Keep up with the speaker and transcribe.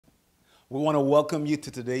We want to welcome you to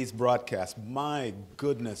today's broadcast. My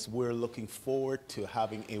goodness, we're looking forward to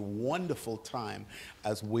having a wonderful time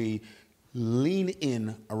as we lean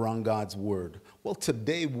in around God's Word. Well,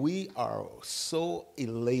 today we are so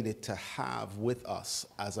elated to have with us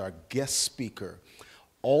as our guest speaker,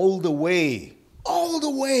 all the way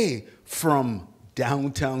from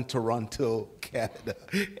downtown Toronto, Canada.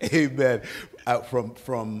 Amen.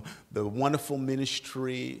 From the wonderful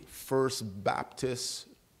ministry, First Baptist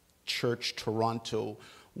Church Toronto,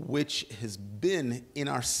 which has been in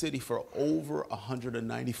our city for over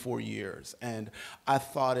 194 years. And I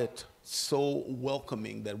thought it so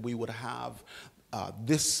welcoming that we would have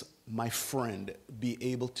my friend, be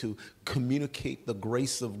able to communicate the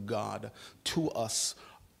grace of God to us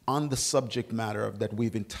on the subject matter that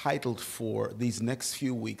we've entitled for these next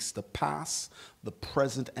few weeks, the past, the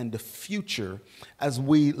present, and the future, as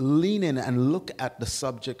we lean in and look at the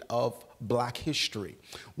subject of Black history.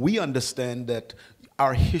 We understand that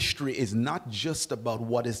our history is not just about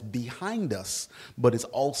what is behind us, but it's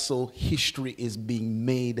also history is being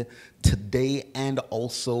made today and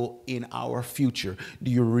also in our future.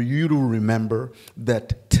 Do you remember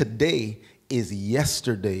that today is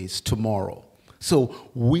yesterday's tomorrow? So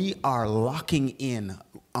we are locking in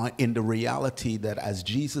the reality that as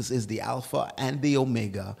Jesus is the Alpha and the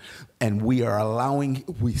Omega, and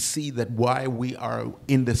we see that while we are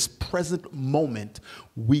in this present moment,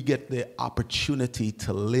 we get the opportunity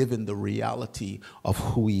to live in the reality of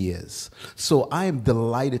who He is. So I am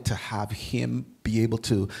delighted to have Him be able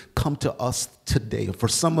to come to us today. For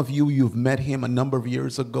some of you, you've met Him a number of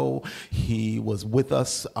years ago. He was with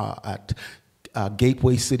us at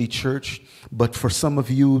Gateway City Church, but for some of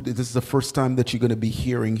you, this is the first time that you're going to be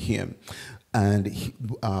hearing Him. And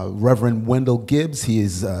Reverend Wendell Gibbs, he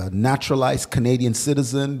is a naturalized Canadian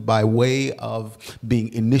citizen by way of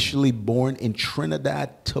being initially born in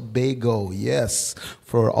Trinidad, Tobago. Yes,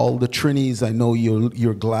 for all the Trinis, I know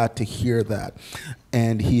you're glad to hear that.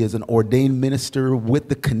 And he is an ordained minister with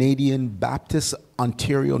the Canadian Baptist,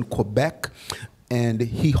 Ontario, and Quebec. And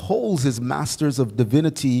he holds his Master's of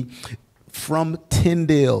Divinity from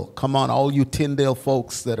Tyndale. Come on, all you Tyndale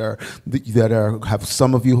folks have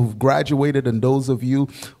some of you who've graduated and those of you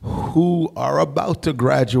who are about to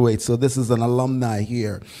graduate. So this is an alumni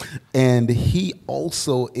here. And he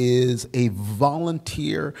also is a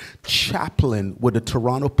volunteer chaplain with the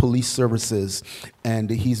Toronto Police Services. And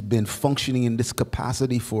he's been functioning in this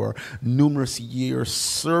capacity for numerous years,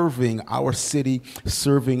 serving our city,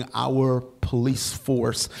 serving our police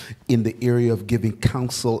force in the area of giving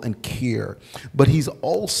counsel and care. But he's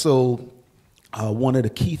also one of the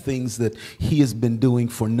key things that he has been doing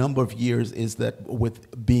for a number of years is that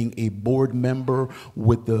with being a board member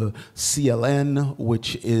with the CLN,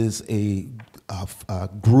 which is a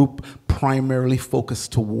group primarily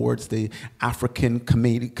focused towards the African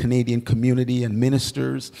Canadian community and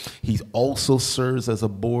ministers. He also serves as a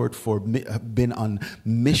board been on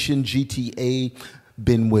Mission GTA,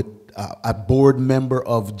 been with a board member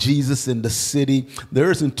of Jesus in the City. There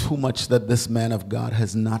isn't too much that this man of God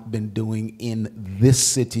has not been doing in this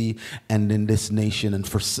city and in this nation.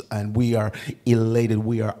 And we are elated.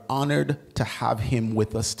 We are honored to have him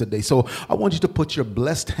with us today. So I want you to put your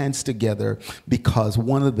blessed hands together, because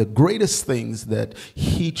one of the greatest things that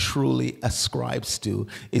he truly ascribes to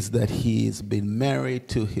is that he's been married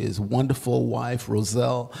to his wonderful wife,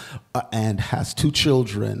 Roselle, and has two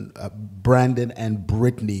children, Brandon and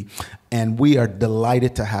Brittany. And we are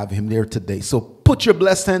delighted to have him there today. So put your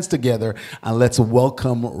blessed hands together and let's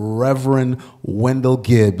welcome Reverend Wendell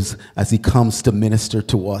Gibbs as he comes to minister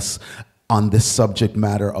to us on this subject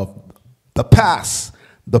matter of the past,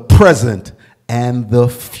 the present, and the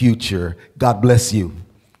future. God bless you.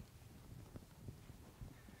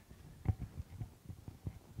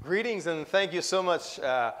 Greetings and thank you so much,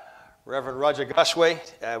 Reverend Roger Gushway.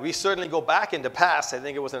 We certainly go back in the past. I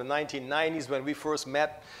think it was in the 1990s when we first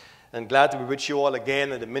met, and glad to be with you all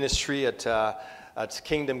again in the ministry at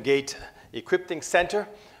Kingdom Gate Equipping Center.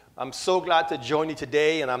 I'm so glad to join you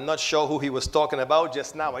today, and I'm not sure who he was talking about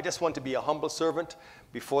just now. I just want to be a humble servant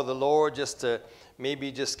before the Lord, just to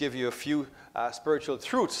maybe just give you a few spiritual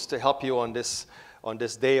truths to help you on this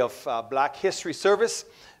day of Black History Service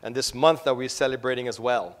and this month that we're celebrating as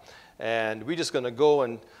well. And we're just going to go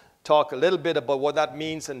and talk a little bit about what that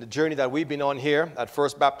means and the journey that we've been on here at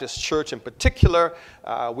First Baptist Church in particular.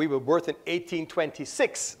 We were birthed in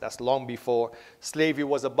 1826. That's long before slavery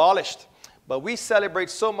was abolished. But we celebrate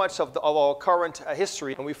so much of our current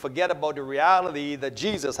history, and we forget about the reality that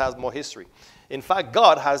Jesus has more history. In fact,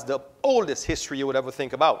 God has the oldest history you would ever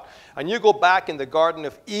think about. And you go back in the Garden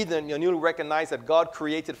of Eden, and you'll recognize that God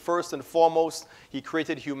created first and foremost, he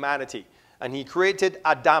created humanity. And he created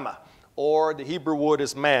Adama, or the Hebrew word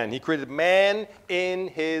is man. He created man in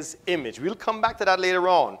his image. We'll come back to that later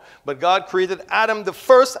on. But God created Adam. The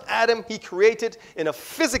first Adam he created in a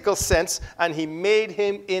physical sense, and he made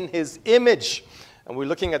him in his image. And we're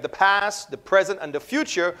looking at the past, the present, and the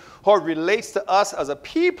future, how it relates to us as a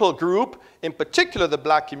people group, in particular the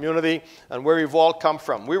black community, and where we've all come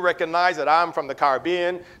from. We recognize that I'm from the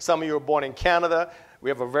Caribbean. Some of you were born in Canada. We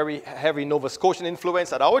have a very heavy Nova Scotian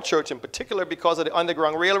influence at our church in particular because of the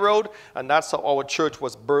Underground Railroad, and that's how our church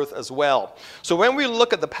was birthed as well. So when we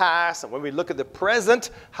look at the past and when we look at the present,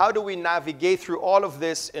 how do we navigate through all of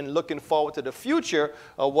this in looking forward to the future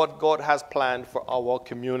of what God has planned for our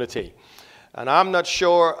community? And I'm not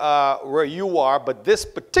sure where you are, but this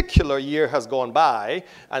particular year has gone by.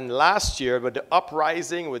 And last year, with the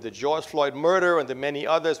uprising, with the George Floyd murder and the many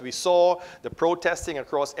others we saw, the protesting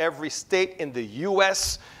across every state in the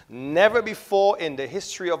U.S., never before in the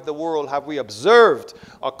history of the world have we observed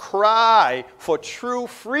a cry for true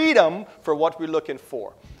freedom for what we're looking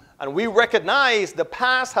for. And we recognize the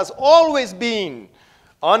past has always been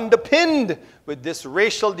underpinned with this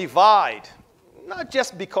racial divide. Not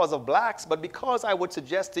just because of blacks, but because, I would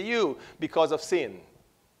suggest to you, because of sin.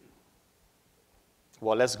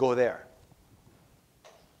 Well, let's go there.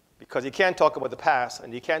 Because you can't talk about the past,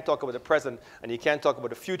 and you can't talk about the present, and you can't talk about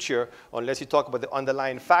the future unless you talk about the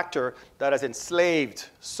underlying factor that has enslaved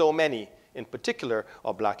so many, in particular,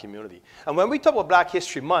 our black community. And when we talk about Black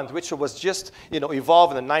History Month, which was just,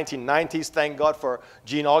 evolved in the 1990s, thank God for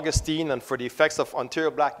Jean Augustine and for the effects of Ontario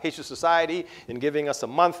Black History Society in giving us a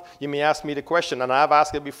month, you may ask me the question, and I've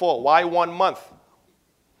asked it before, why 1 month?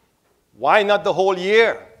 Why not the whole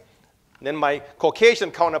year? And then my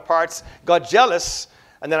Caucasian counterparts got jealous,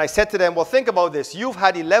 and then I said to them, well, think about this. You've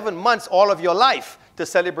had 11 months all of your life to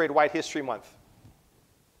celebrate White History Month.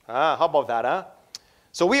 How about that, huh?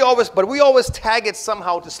 So we always tag it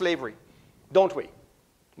somehow to slavery, don't we?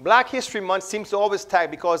 Black History Month seems to always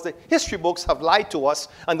tag because the history books have lied to us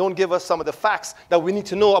and don't give us some of the facts that we need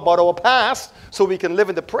to know about our past so we can live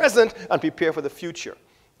in the present and prepare for the future.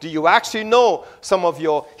 Do you actually know some of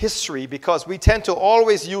your history? Because we tend to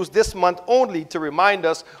always use this month only to remind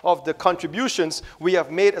us of the contributions we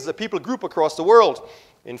have made as a people group across the world.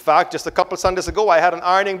 In fact, just a couple Sundays ago, I had an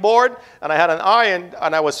ironing board, and I had an iron,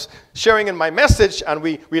 and I was sharing in my message, and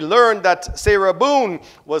we learned that Sarah Boone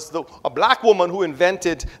was a black woman who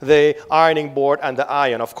invented the ironing board and the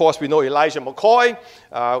iron. Of course, we know Elijah McCoy,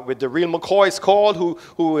 with the real McCoys called,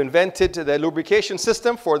 who invented the lubrication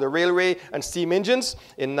system for the railway and steam engines.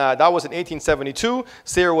 That was in 1872.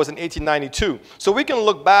 Sarah was in 1892. So we can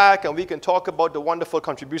look back, and we can talk about the wonderful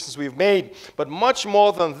contributions we've made. But much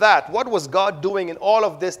more than that, what was God doing in all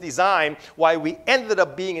of this design, why we ended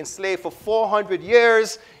up being enslaved for 400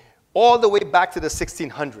 years, all the way back to the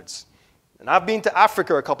 1600s. And I've been to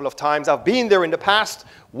Africa a couple of times. I've been there in the past,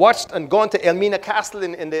 watched and gone to Elmina Castle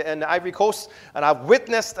in the Ivory Coast, and I've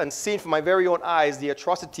witnessed and seen from my very own eyes the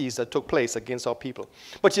atrocities that took place against our people.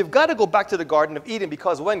 But you've got to go back to the Garden of Eden,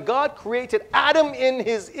 because when God created Adam in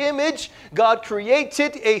his image, God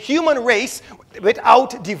created a human race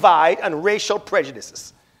without divide and racial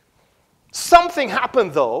prejudices. Something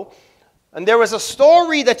happened, though, and there is a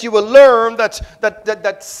story that you will learn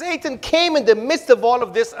that Satan came in the midst of all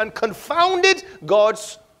of this and confounded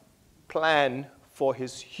God's plan for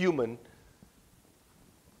his human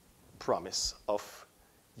promise of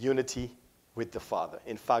unity with the Father.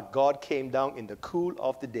 In fact, God came down in the cool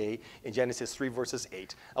of the day in Genesis 3 verses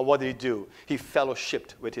 8. And what did he do? He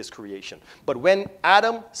fellowshipped with his creation. But when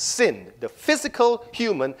Adam sinned, the physical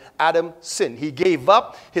human Adam sinned, he gave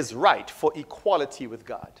up his right for equality with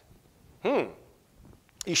God.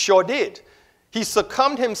 He sure did. He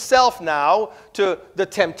succumbed himself now to the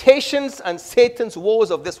temptations and Satan's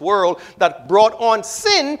woes of this world that brought on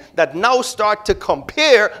sin that now start to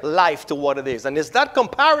compare life to what it is. And it's that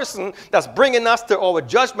comparison that's bringing us to our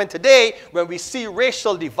judgment today when we see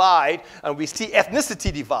racial divide and we see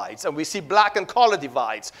ethnicity divides and we see black and color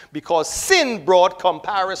divides, because sin brought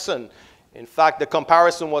comparison. In fact, the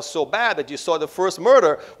comparison was so bad that you saw the first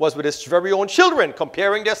murder was with his very own children,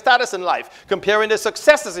 comparing their status in life, comparing their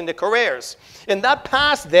successes in their careers. In that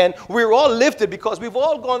past, then, we're all lifted because we've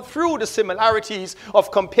all gone through the similarities of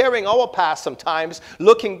comparing our past sometimes,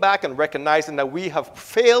 looking back and recognizing that we have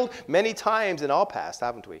failed many times in our past,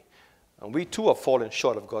 haven't we? And we too have fallen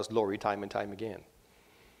short of God's glory time and time again.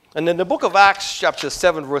 And in the book of Acts, chapter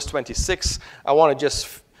 7, verse 26, I want to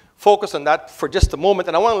just focus on that for just a moment.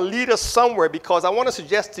 And I want to lead us somewhere because I want to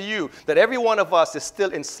suggest to you that every one of us is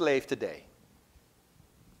still enslaved today.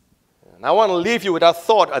 And I want to leave you with that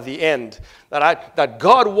thought at the end, that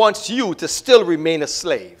God wants you to still remain a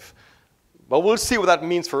slave. But we'll see what that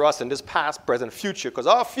means for us in this past, present, future, because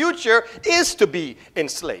our future is to be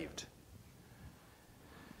enslaved.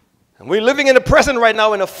 And we're living in the present right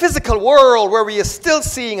now in a physical world where we are still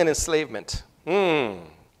seeing an enslavement. And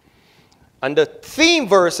the theme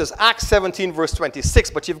verse is Acts 17, verse 26.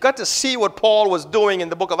 But you've got to see what Paul was doing in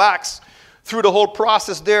the book of Acts through the whole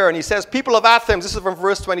process there. And he says, people of Athens, this is from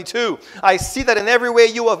verse 22, I see that in every way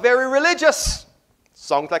you are very religious.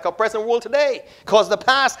 Sounds like our present world today, because the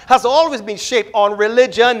past has always been shaped on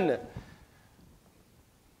religion.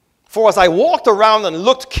 For as I walked around and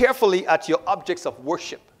looked carefully at your objects of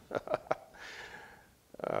worship,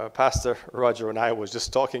 Pastor Roger and I was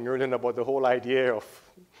just talking earlier about the whole idea of,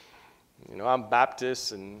 I'm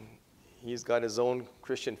Baptist and he's got his own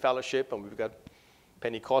Christian fellowship, and we've got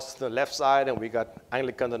Pentecostals on the left side and we got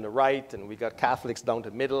Anglican on the right, and we got Catholics down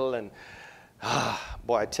the middle. And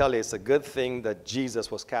boy, I tell you, it's a good thing that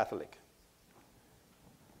Jesus was Catholic.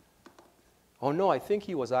 Oh no, I think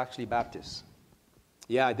he was actually Baptist.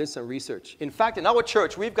 Yeah, I did some research. In fact, in our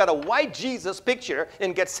church, we've got a white Jesus picture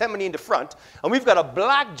in Gethsemane in the front, and we've got a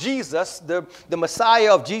black Jesus, the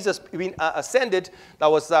Messiah of Jesus being ascended, that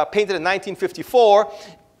was painted in 1954,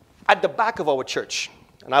 at the back of our church.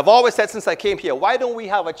 And I've always said since I came here, why don't we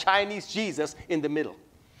have a Chinese Jesus in the middle?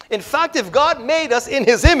 In fact, if God made us in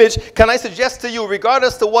his image, can I suggest to you,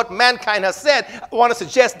 regardless to what mankind has said, I want to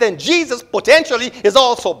suggest then Jesus potentially is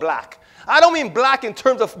also black. I don't mean black in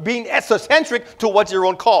terms of being exocentric towards your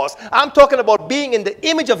own cause. I'm talking about being in the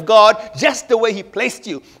image of God just the way he placed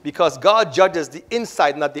you, because God judges the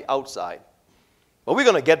inside, not the outside. But we're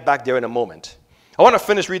going to get back there in a moment. I want to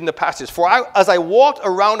finish reading the passage. As I walked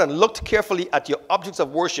around and looked carefully at your objects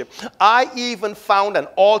of worship, I even found an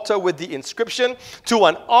altar with the inscription, to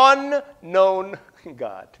an unknown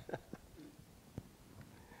God.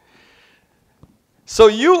 So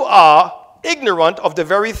you are ignorant of the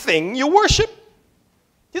very thing you worship.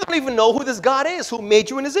 You don't even know who this God is who made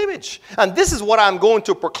you in his image. And this is what I'm going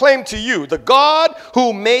to proclaim to you. The God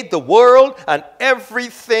who made the world and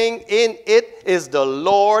everything in it is the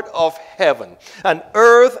Lord of heaven and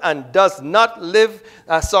earth, and does not live,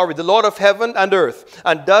 the Lord of heaven and earth,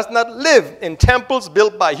 and does not live in temples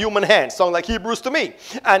built by human hands. Sound like Hebrews to me.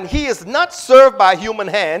 And he is not served by human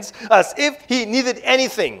hands as if he needed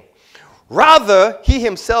anything. Rather, he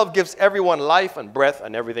himself gives everyone life and breath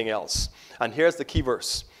and everything else. And here's the key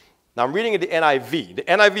verse. Now I'm reading in the NIV. The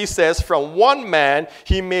NIV says, from one man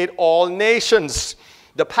he made all nations.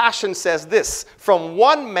 The Passion says this, from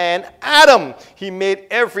one man, Adam, he made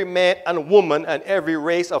every man and woman and every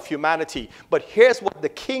race of humanity. But here's what the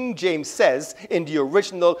King James says in the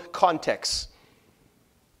original context.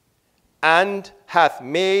 And hath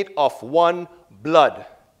made of one blood.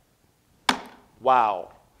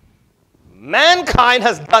 Wow. Mankind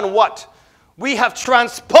has done what? We have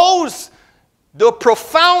transposed the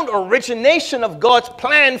profound origination of God's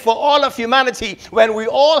plan for all of humanity, when we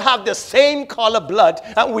all have the same color blood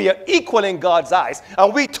and we are equal in God's eyes.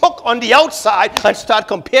 And we took on the outside and start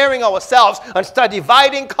comparing ourselves and start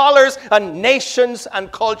dividing colors and nations and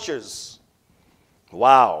cultures.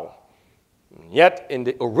 Wow. Yet in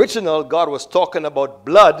the original, God was talking about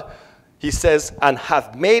blood. He says, and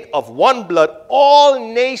hath made of one blood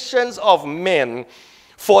all nations of men,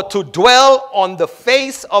 for to dwell on the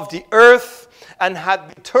face of the earth, and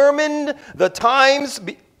hath determined the times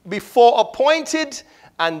before appointed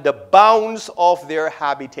and the bounds of their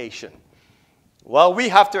habitation. Well, we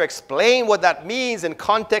have to explain what that means in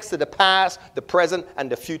context of the past, the present,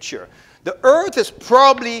 and the future. The earth is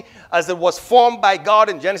probably, as it was formed by God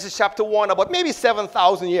in Genesis chapter 1, about maybe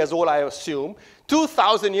 7,000 years old, I assume.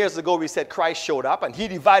 2,000 years ago, we said Christ showed up, and he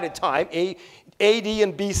divided time, AD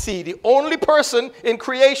and BC. The only person in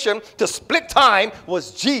creation to split time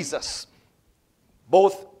was Jesus.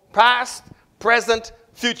 Both past, present,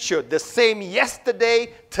 future, the same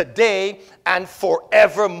yesterday, today, and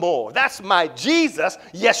forevermore. That's my Jesus,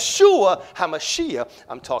 Yeshua HaMashiach,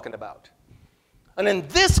 I'm talking about. And in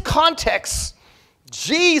this context,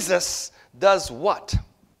 Jesus does what?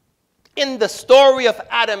 In the story of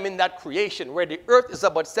Adam in that creation, where the earth is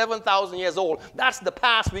about 7,000 years old, that's the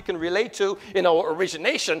past we can relate to in our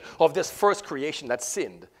origination of this first creation that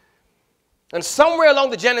sinned. And somewhere along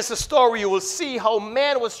the Genesis story, you will see how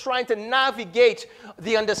man was trying to navigate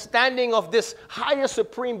the understanding of this higher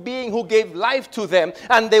supreme being who gave life to them,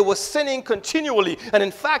 and they were sinning continually. And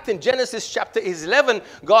in fact, in Genesis chapter 11,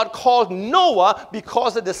 God called Noah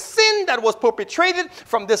because of the sin that was perpetrated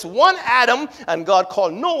from this one Adam, and God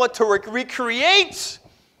called Noah to recreate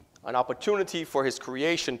an opportunity for his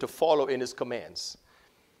creation to follow in his commands.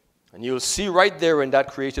 And you'll see right there in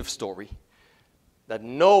that creative story that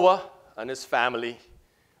Noah and his family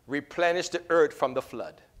replenished the earth from the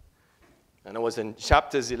flood. And it was in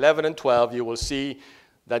chapters 11 and 12, you will see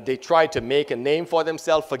that they tried to make a name for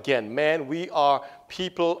themselves again. Man, we are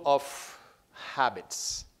people of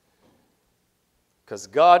habits. Because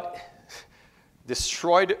God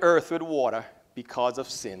destroyed the earth with water because of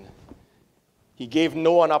sin. He gave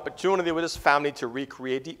Noah an opportunity with his family to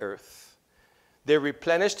recreate the earth. They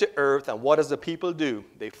replenish the earth, and what does the people do?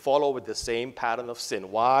 They follow with the same pattern of sin.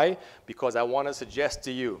 Why? Because I want to suggest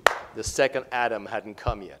to you, the second Adam hadn't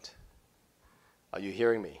come yet. Are you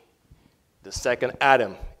hearing me? The second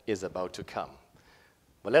Adam is about to come.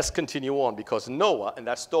 But let's continue on, because Noah, in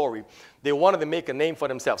that story, they wanted to make a name for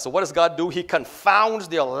themselves. So what does God do? He confounds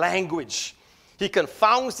their language. He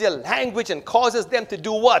confounds their language and causes them to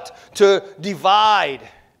do what? To divide,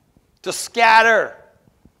 to scatter.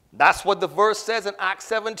 That's what the verse says in Acts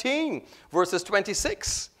 17, verses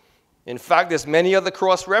 26. In fact, there's many other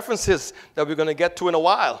cross-references that we're going to get to in a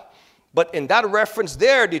while. But in that reference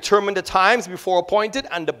there, determine the times before appointed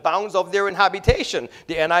and the bounds of their inhabitation.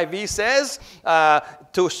 The NIV says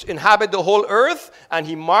to inhabit the whole earth, and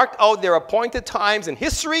he marked out their appointed times in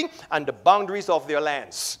history and the boundaries of their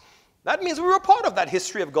lands. That means we were part of that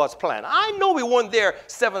history of God's plan. I know we weren't there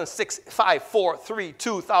 7, 6, 5, 4, 3,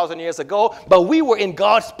 2,000 years ago, but we were in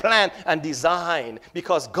God's plan and design,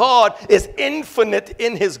 because God is infinite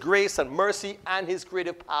in his grace and mercy and his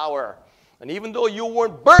creative power. And even though you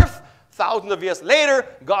weren't birthed thousands of years later,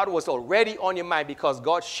 God was already on your mind, because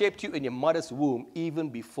God shaped you in your mother's womb even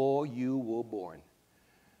before you were born.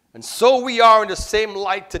 And so we are in the same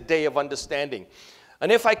light today of understanding.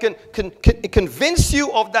 And if I can convince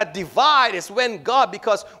you of that divide, is when God,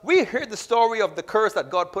 because we heard the story of the curse that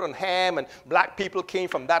God put on Ham, and black people came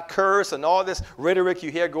from that curse, and all this rhetoric you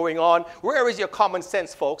hear going on. Where is your common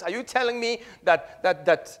sense, folks? Are you telling me that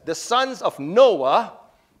the sons of Noah,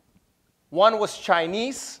 one was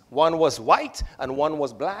Chinese, one was white, and one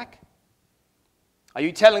was black? Are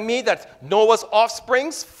you telling me that Noah's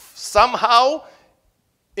offsprings somehow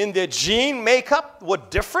in their gene makeup were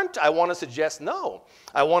different? I want to suggest no.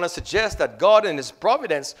 I want to suggest that God in his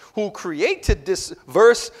providence, who created this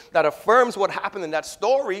verse that affirms what happened in that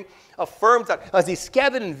story, affirms that as he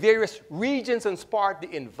scattered in various regions and sparked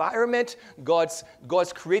the environment, God's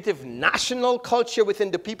creative national culture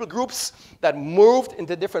within the people groups that moved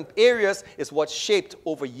into different areas is what shaped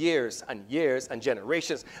over years and years and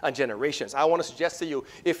generations and generations. I want to suggest to you,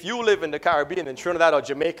 if you live in the Caribbean, in Trinidad or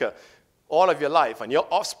Jamaica, all of your life, and your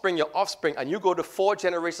offspring, and you go to 4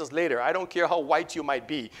 generations later, I don't care how white you might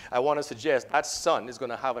be, I want to suggest that sun is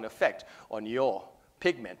going to have an effect on your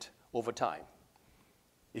pigment over time.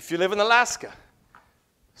 If you live in Alaska,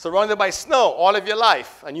 surrounded by snow all of your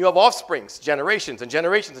life, and you have offsprings, generations and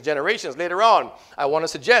generations and generations later on, I want to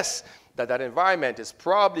suggest that that environment is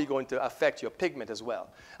probably going to affect your pigment as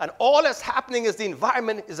well. And all that's happening is the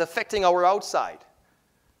environment is affecting our outside.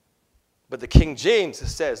 But the King James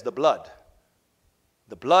says the blood.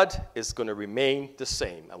 The blood is going to remain the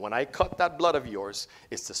same. And when I cut that blood of yours,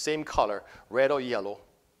 it's the same color, red or yellow,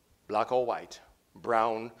 black or white,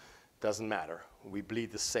 brown, doesn't matter. We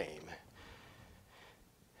bleed the same.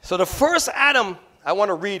 So the first Adam, I want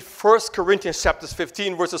to read 1 Corinthians chapters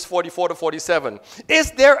 15, verses 44 to 47.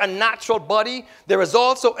 Is there a natural body? There is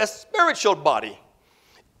also a spiritual body.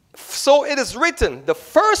 So it is written, the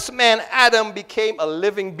first man, Adam, became a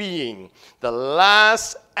living being. The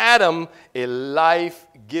last Adam, a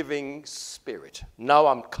life-giving spirit. Now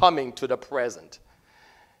I'm coming to the present.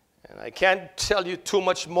 And I can't tell you too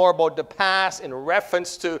much more about the past in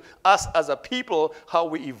reference to us as a people, how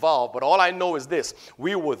we evolved. But all I know is this.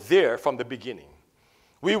 We were there from the beginning.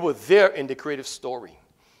 We were there in the creative story.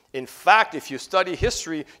 In fact, if you study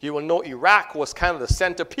history, you will know Iraq was kind of the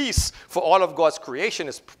centerpiece for all of God's creation.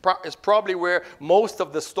 It's probably where most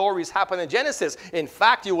of the stories happen in Genesis. In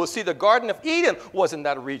fact, you will see the Garden of Eden was in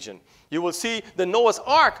that region. You will see the Noah's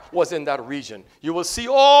Ark was in that region. You will see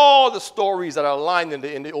all the stories that are aligned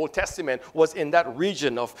in the Old Testament was in that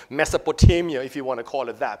region of Mesopotamia, if you want to call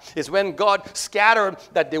it that. It's when God scattered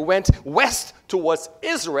that they went west towards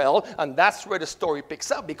Israel, and that's where the story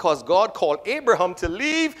picks up, because God called Abraham to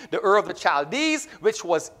leave the Ur of the Chaldees, which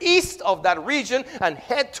was east of that region, and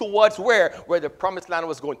head towards where the promised land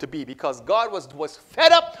was going to be, because God was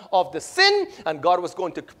fed up of the sin, and God was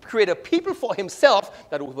going to create a people for himself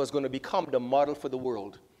that was going to become the model for the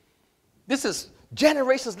world. This is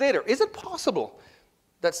generations later. Is it possible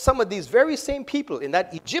that some of these very same people in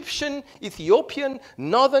that Egyptian, Ethiopian,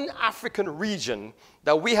 Northern African region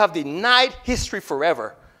that we have denied history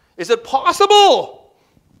forever, is it possible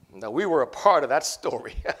that we were a part of that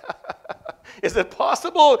story? Is it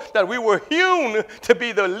possible that we were hewn to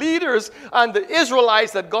be the leaders and the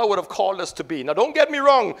Israelites that God would have called us to be? Now, don't get me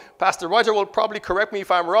wrong. Pastor Roger will probably correct me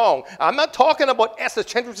if I'm wrong. I'm not talking about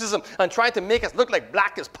esocentricism and trying to make us look like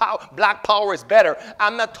black power is better.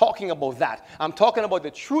 I'm not talking about that. I'm talking about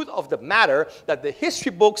the truth of the matter, that the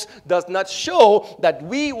history books does not show that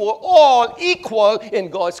we were all equal in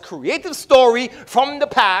God's creative story from the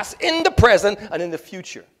past, in the present, and in the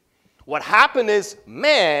future. What happened is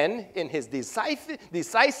man, in his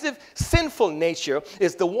decisive sinful nature,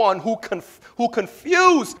 is the one who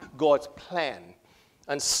confused God's plan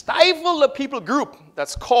and stifled a people group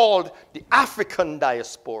that's called the African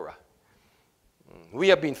diaspora. We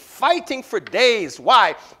have been fighting for days.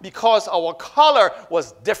 Why? Because our color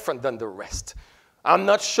was different than the rest. I'm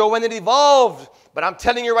not sure when it evolved, but I'm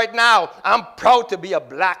telling you right now, I'm proud to be a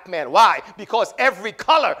black man. Why? Because every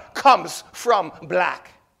color comes from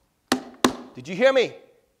black. Did you hear me?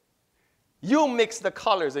 You mix the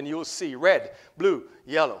colors and you'll see red, blue,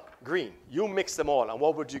 yellow, green. You mix them all, and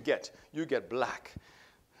what would you get? You get black.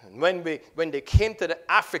 And when they came to the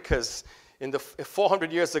Africas in the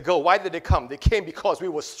 400 years ago, why did they come? They came because we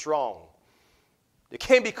were strong. They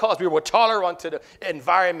came because we were tolerant to the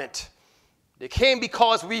environment. They came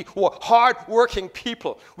because we were hard-working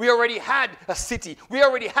people. We already had a city. We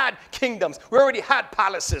already had kingdoms. We already had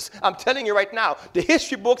palaces. I'm telling you right now, the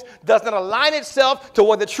history books does not align itself to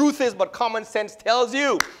what the truth is, but common sense tells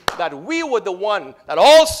you that we were the one that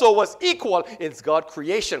also was equal in God's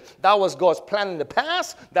creation. That was God's plan in the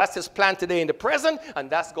past. That's his plan today in the present, and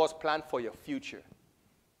that's God's plan for your future.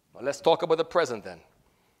 Now let's talk about the present then.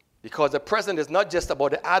 Because the present is not just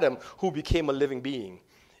about the Adam who became a living being.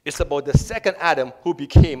 It's about the second Adam who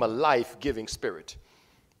became a life-giving spirit.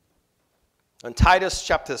 And Titus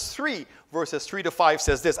chapter 3, verses 3 to 5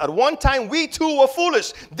 says this: At one time we too were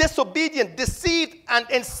foolish, disobedient, deceived, and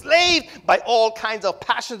enslaved by all kinds of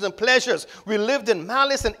passions and pleasures. We lived in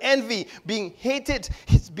malice and envy, being hated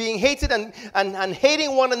and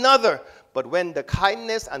hating one another. But when the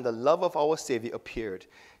kindness and the love of our Savior appeared,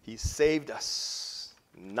 he saved us,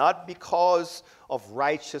 not because of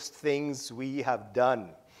righteous things we have done,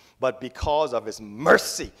 but because of his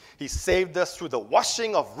mercy. He saved us through the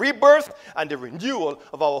washing of rebirth and the renewal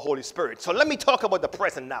of our Holy Spirit. So let me talk about the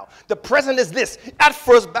present now. The present is this. At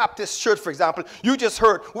First Baptist Church, for example, you just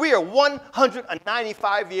heard, we are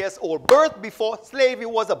 195 years old, birth before slavery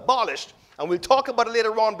was abolished. And we'll talk about it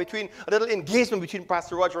later on, between a little engagement between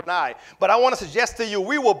Pastor Roger and I. But I want to suggest to you,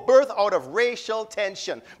 we were birthed out of racial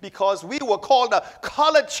tension because we were called a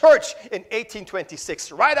colored church in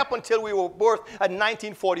 1826, right up until we were birthed in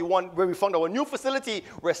 1941, where we found our new facility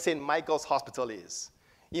where St. Michael's Hospital is.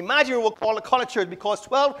 Imagine we were called a colored church because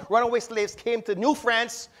 12 runaway slaves came to New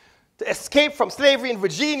France to escape from slavery in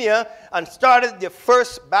Virginia and started their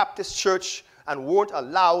first Baptist church and weren't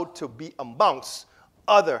allowed to be amongst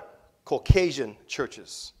other Caucasian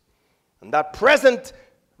churches. And that present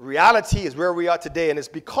reality is where we are today, and it's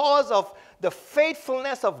because of the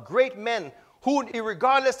faithfulness of great men who,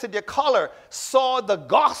 regardless to their color, saw the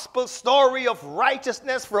gospel story of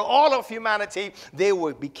righteousness for all of humanity. They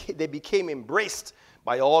became embraced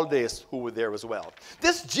by all those who were there as well.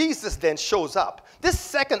 This Jesus then shows up. This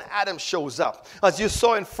second Adam shows up, as you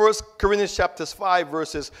saw in 1 Corinthians chapters 5,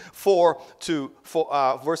 verses 1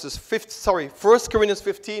 Corinthians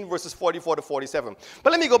 15, verses 44 to 47. But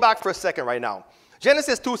let me go back for a second right now.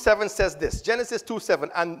 Genesis 2:7 says this. Genesis 2:7,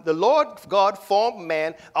 and the Lord God formed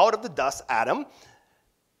man out of the dust, Adam,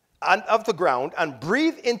 and of the ground, and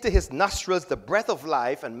breathed into his nostrils the breath of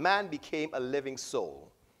life, and man became a living soul.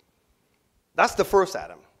 That's the first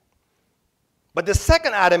Adam. But the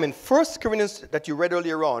second Adam in 1 Corinthians that you read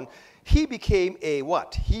earlier on, he became a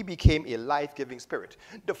what? He became a life-giving spirit.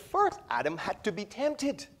 The first Adam had to be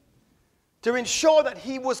tempted to ensure that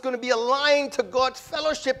he was going to be aligned to God's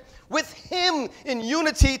fellowship with him in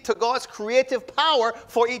unity to God's creative power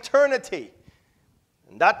for eternity.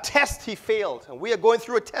 And that test he failed. And we are going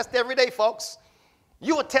through a test every day, folks.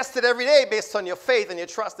 You are tested every day based on your faith and your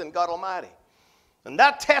trust in God Almighty. And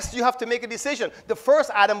that test, you have to make a decision. The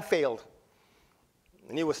first Adam failed.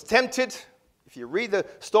 And he was tempted, if you read the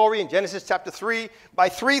story in Genesis chapter 3, by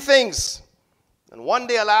three things. And one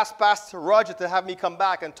day I'll ask Pastor Roger to have me come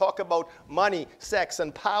back and talk about money, sex,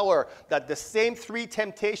 and power. That the same three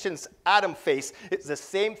temptations Adam faced, it's the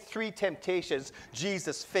same three temptations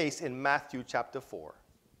Jesus faced in Matthew chapter 4.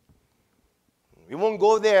 We won't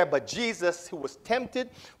go there, but Jesus, who was tempted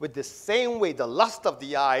with the same way, the lust of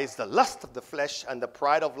the eyes, the lust of the flesh, and the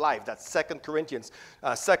pride of life, that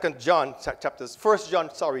 1 John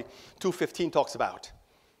 2:15 talks about.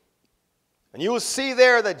 And you will see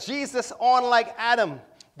there that Jesus, unlike Adam,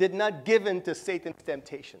 did not give in to Satan's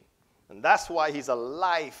temptation. And that's why he's a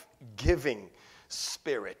life-giving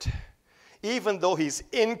spirit. Even though he's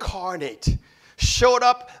incarnate, showed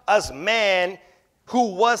up as man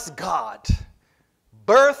who was God.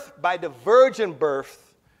 Birth by the virgin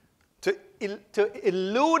birth to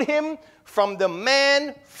elude him from the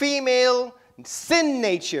man, female, sin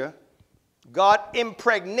nature. God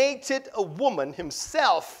impregnated a woman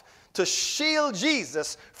himself to shield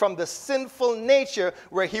Jesus from the sinful nature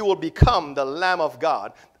where he will become the Lamb of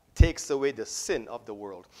God. Takes away the sin of the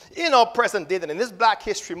world. In our present day, and in this Black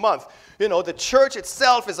History Month, the church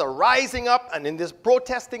itself is rising up and in this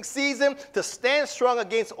protesting season to stand strong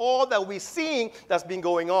against all that we're seeing that's been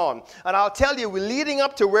going on. And I'll tell you, we're leading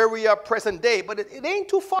up to where we are present day, but it ain't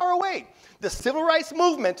too far away. The civil rights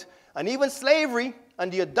movement and even slavery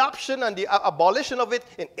and the adoption and the abolition of it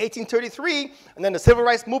in 1833, and then the civil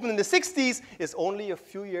rights movement in the 60s is only a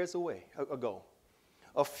few years ago.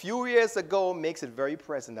 A few years ago makes it very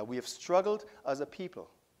present that we have struggled as a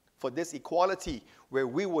people for this equality where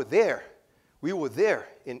we were there. We were there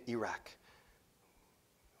in Iraq.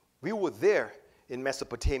 We were there in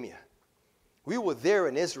Mesopotamia. We were there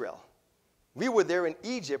in Israel. We were there in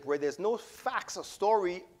Egypt where there's no facts or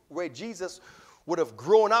story where Jesus would have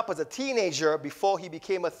grown up as a teenager before he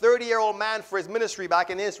became a 30-year-old man for his ministry back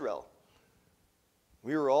in Israel.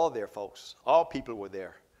 We were all there, folks. All people were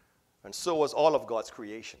there. And so was all of God's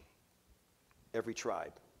creation. Every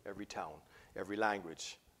tribe, every town, every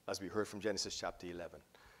language, as we heard from Genesis chapter 11.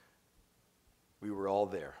 We were all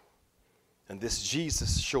there. And this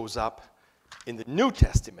Jesus shows up in the New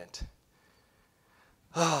Testament.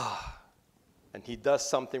 And he does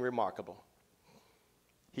something remarkable.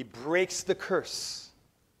 He breaks the curse.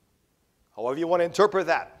 However you want to interpret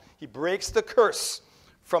that. He breaks the curse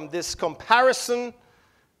from this comparison,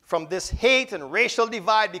 from this hate and racial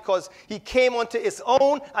divide, because he came unto his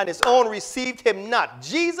own and his own received him not.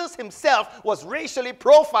 Jesus himself was racially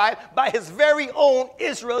profiled by his very own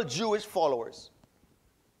Israel Jewish followers.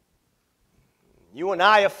 You and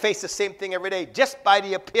I have faced the same thing every day, just by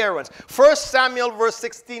the appearance. 1 Samuel verse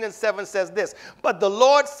 16 and 7 says this, "But the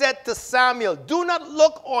Lord said to Samuel, do not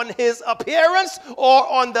look on his appearance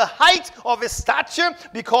or on the height of his stature,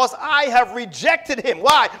 because I have rejected him."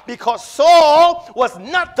 Why? Because Saul was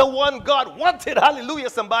not the one God wanted. Hallelujah,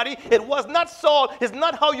 somebody. It was not Saul. It's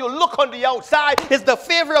not how you look on the outside. It's the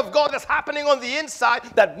favor of God that's happening on the inside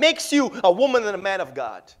that makes you a woman and a man of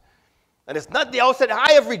God. And it's not the outside.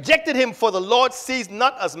 I have rejected him, for the Lord sees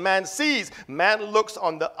not as man sees. Man looks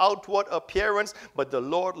on the outward appearance, but the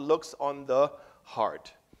Lord looks on the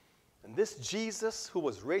heart. And this Jesus, who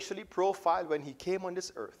was racially profiled when he came on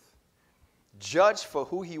this earth, judged for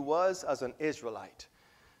who he was as an Israelite,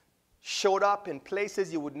 showed up in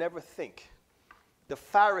places you would never think. The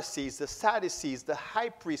Pharisees, the Sadducees, the high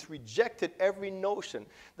priests rejected every notion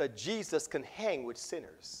that Jesus can hang with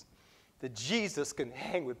sinners, that Jesus can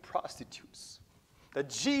hang with prostitutes, that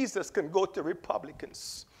Jesus can go to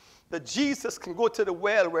Republicans, that Jesus can go to the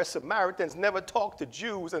well where Samaritans never talk to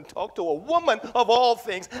Jews and talk to a woman of all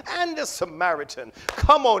things and a Samaritan.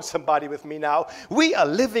 Come on, somebody with me now. We are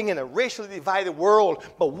living in a racially divided world,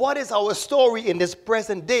 but what is our story in this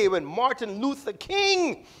present day when Martin Luther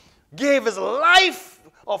King gave his life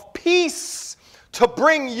of peace to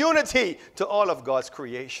bring unity to all of God's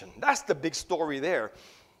creation? That's the big story there.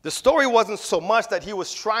 The story wasn't so much that he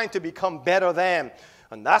was trying to become better than.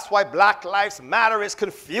 And that's why Black Lives Matter is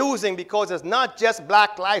confusing, because it's not just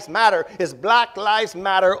Black Lives Matter, it's Black Lives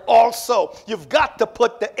Matter also. You've got to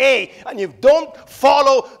put the A, and you don't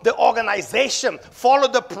follow the organization, follow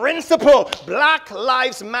the principle. Black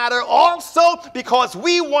Lives Matter also, because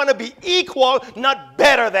we want to be equal, not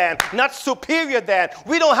better than, not superior than.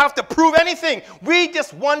 We don't have to prove anything. We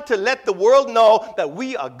just want to let the world know that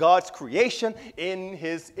we are God's creation in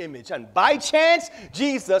his image. And by chance,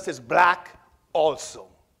 Jesus is black also.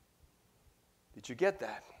 Did you get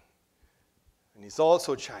that? and he's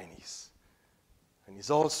also Chinese, and he's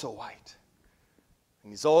also white,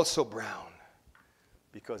 and he's also brown,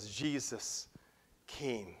 because Jesus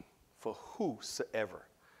came for whosoever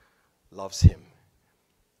loves him.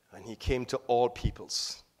 And he came to all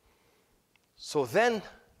peoples. So then,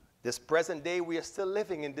 this present day, we are still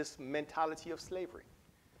living in this mentality of slavery.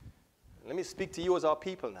 Let me speak to you as our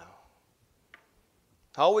people now.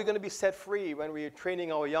 How are we going to be set free when we're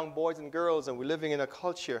training our young boys and girls and we're living in a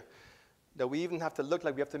culture that we even have to look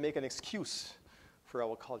like we have to make an excuse for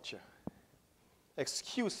our culture?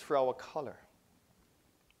 Excuse for our color.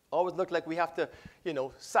 Always look like we have to,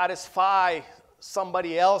 satisfy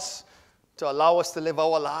somebody else to allow us to live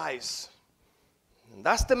our lives. And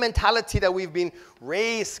that's the mentality that we've been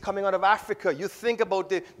raised coming out of Africa. You think about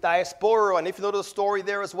the diaspora, and if you know the story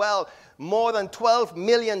there as well, more than 12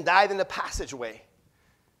 million died in the passageway.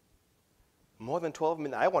 More than 12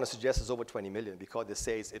 million. I want to suggest it's over 20 million because it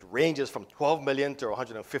says it ranges from 12 million to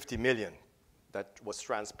 150 million that was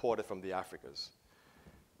transported from the Africas.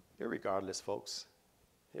 Irregardless, folks,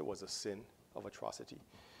 it was a sin of atrocity.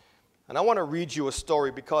 And I want to read you a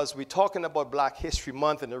story because we're talking about Black History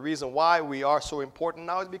Month, and the reason why we are so important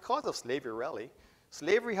now is because of slavery, really.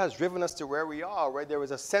 Slavery has driven us to where we are, where there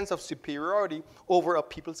is a sense of superiority over a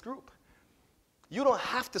people's group. You don't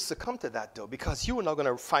have to succumb to that, though, because you are now going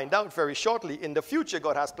to find out very shortly in the future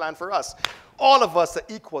God has planned for us. All of us are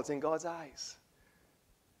equals in God's eyes.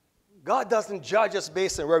 God doesn't judge us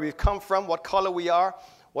based on where we've come from, what color we are,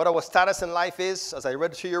 what our status in life is. As I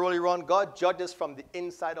read to you earlier on, God judges from the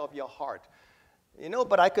inside of your heart.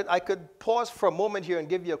 But I could pause for a moment here and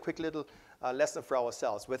give you a quick little lesson for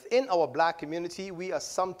ourselves. Within our Black community, we are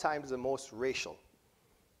sometimes the most racial,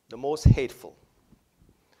 the most hateful.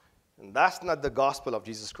 And that's not the gospel of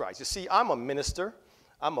Jesus Christ. You see, I'm a minister,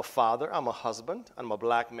 I'm a father, I'm a husband, I'm a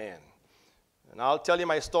Black man. And I'll tell you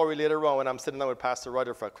my story later on when I'm sitting down with Pastor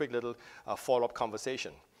Rudder for a quick little follow-up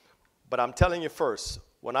conversation. But I'm telling you first,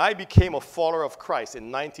 when I became a follower of Christ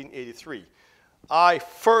in 1983, I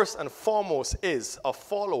first and foremost is a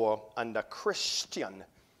follower and a Christian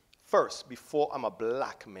first before I'm a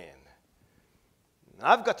Black man. And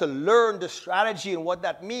I've got to learn the strategy and what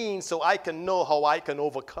that means so I can know how I can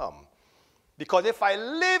overcome. Because if I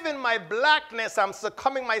live in my Blackness, I'm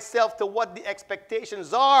succumbing myself to what the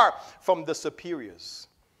expectations are from the superiors.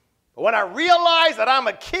 But when I realize that I'm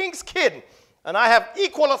a king's kid, and I have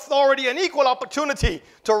equal authority and equal opportunity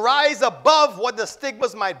to rise above what the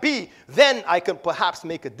stigmas might be, then I can perhaps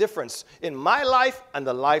make a difference in my life and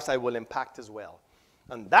the lives I will impact as well.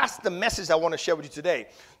 And that's the message I want to share with you today.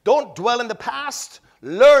 Don't dwell in the past.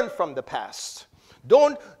 Learn from the past.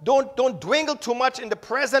 Don't dwindle too much in the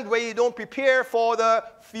present where you don't prepare for the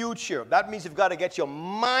future. That means you've got to get your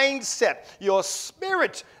mindset, your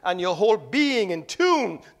spirit, and your whole being in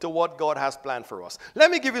tune to what God has planned for us.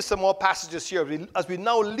 Let me give you some more passages here as we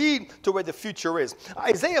now lead to where the future is.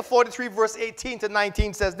 Isaiah 43 verse 18 to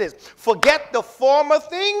 19 says this: "Forget the former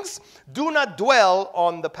things, do not dwell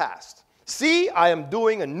on the past. See, I am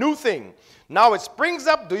doing a new thing. Now it springs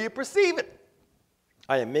up, do you perceive it?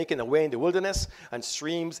 I am making a way in the wilderness and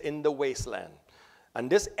streams in the wasteland." And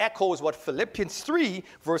this echoes what Philippians 3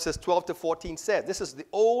 verses 12 to 14 says. This is the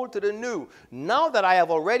old to the new. "Now that I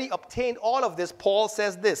have already obtained all of this," Paul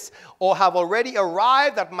says this, "or have already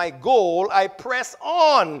arrived at my goal, I press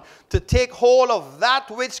on to take hold of that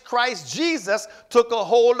which Christ Jesus took a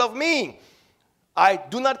hold of me. I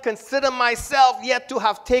do not consider myself yet to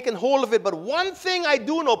have taken hold of it, but one thing I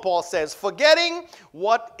do know," Paul says, "forgetting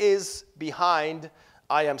what is behind,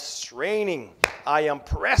 I am straining, I am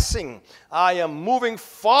pressing, I am moving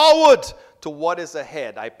forward to what is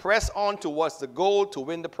ahead. I press on towards the goal to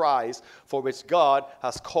win the prize for which God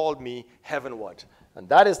has called me heavenward." And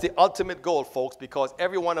that is the ultimate goal, folks, because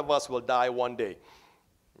every one of us will die one day.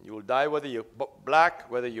 You will die whether you're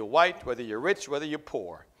Black, whether you're white, whether you're rich, whether you're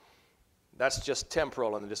poor. That's just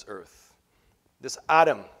temporal on this earth. This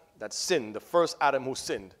Adam that sinned, the first Adam who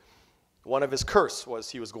sinned, one of his curse was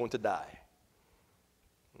he was going to die.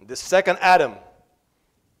 The second Adam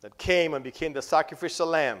that came and became the sacrificial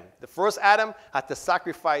lamb. The first Adam had to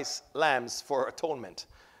sacrifice lambs for atonement.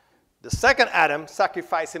 The second Adam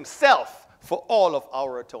sacrificed himself for all of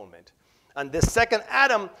our atonement. And the second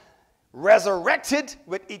Adam resurrected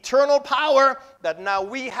with eternal power that now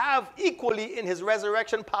we have equally in his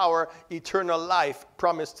resurrection power eternal life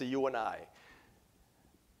promised to you and I.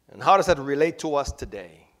 And how does that relate to us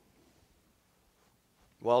today?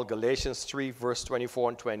 Well, Galatians 3 verse 24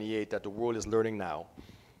 and 28 that the world is learning now.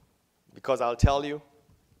 Because I'll tell you,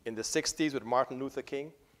 in the 60s with Martin Luther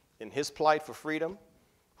King, in his plight for freedom,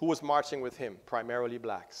 who was marching with him? Primarily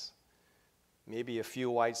Blacks. Maybe a few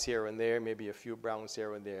whites here and there, maybe a few browns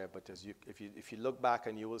here and there. But if you look back,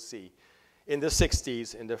 and you will see, in the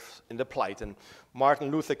 60s, in the plight. And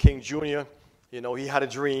Martin Luther King Jr., he had a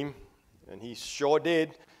dream, and he sure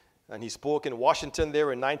did. And he spoke in Washington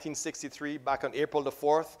there in 1963, back on April the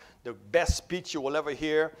 4th, the best speech you will ever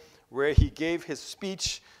hear, where he gave his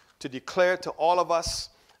speech to declare to all of us,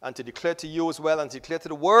 and to declare to you as well, and to declare to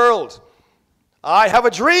the world, I have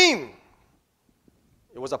a dream.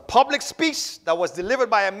 It was a public speech that was delivered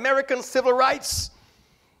by American civil rights.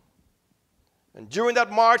 And during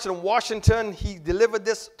that march in Washington, he delivered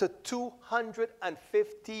this to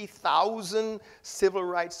 250,000 civil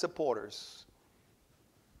rights supporters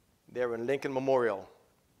there in Lincoln Memorial.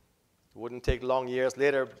 It wouldn't take long years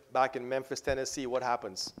later, back in Memphis, Tennessee, what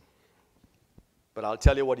happens? But I'll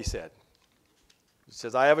tell you what he said. He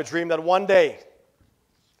says, I have a dream that one day,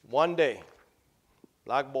 black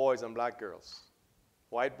boys and black girls,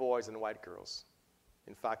 white boys and white girls,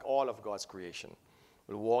 in fact, all of God's creation,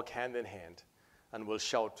 will walk hand in hand and will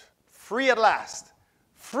shout, free at last,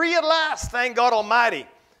 thank God Almighty,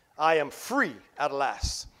 I am free at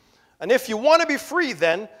last. And if you want to be free,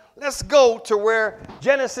 then let's go to where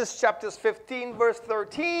Genesis chapter 15, verse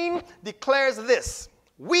 13 declares this.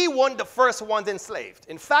 We weren't the first ones enslaved.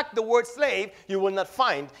 In fact, the word slave you will not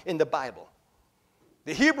find in the Bible.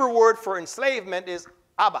 The Hebrew word for enslavement is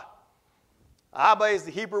Abba. Abba is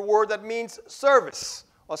the Hebrew word that means service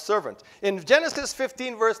or servant. In Genesis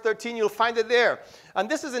 15, verse 13, you'll find it there. And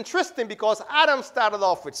this is interesting because Adam started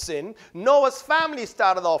off with sin. Noah's family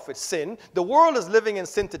started off with sin. The world is living in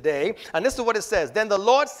sin today. And this is what it says. Then the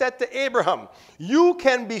Lord said to Abraham, you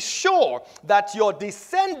can be sure that your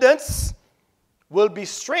descendants will be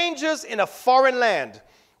strangers in a foreign land,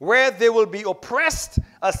 where they will be oppressed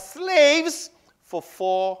as slaves for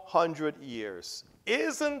 400 years.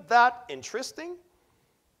 Isn't that interesting?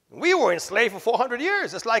 We were enslaved for 400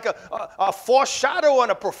 years. It's like a foreshadow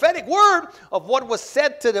and a prophetic word of what was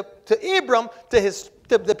said to Abram, to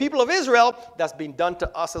the people of Israel, that's been done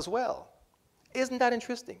to us as well. Isn't that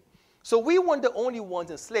interesting? So we weren't the only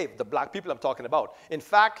ones enslaved, the black people I'm talking about. In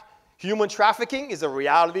fact, human trafficking is a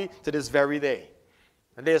reality to this very day.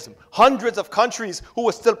 And there's hundreds of countries who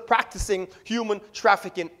are still practicing human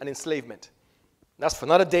trafficking and enslavement. That's for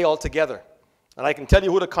another day altogether. And I can tell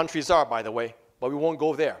you who the countries are, by the way, but we won't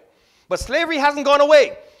go there. But slavery hasn't gone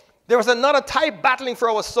away. There was another type battling for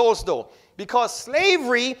our souls, though, because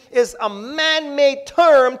slavery is a man-made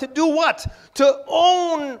term to do what? To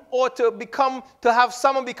own or to have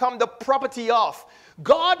someone become the property of.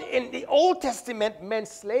 God in the Old Testament meant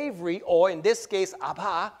slavery, or in this case,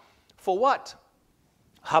 Abba, for what?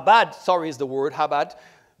 Habad, sorry is the word, Habad.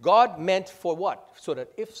 God meant for what? So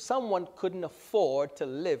that if someone couldn't afford to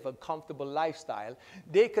live a comfortable lifestyle,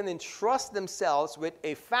 they can entrust themselves with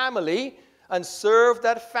a family and serve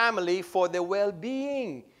that family for their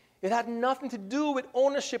well-being. It had nothing to do with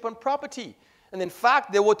ownership and property. And in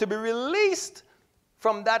fact, they were to be released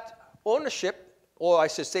from that ownership, or I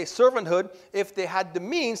should say servanthood, if they had the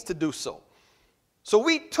means to do so. So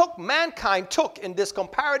mankind took in this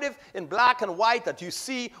comparative in black and white that you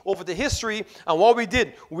see over the history, and what we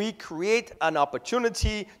did, we create an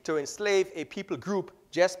opportunity to enslave a people group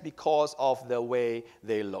just because of the way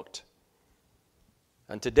they looked.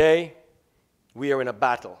 And today, we are in a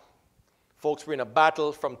battle. Folks, we're in a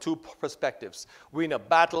battle from two perspectives. We're in a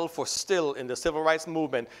battle for still in the civil rights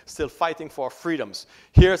movement, still fighting for our freedoms.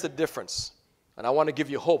 Here's the difference, and I want to give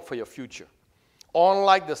you hope for your future.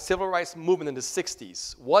 Unlike the civil rights movement in the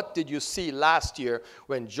 60s, what did you see last year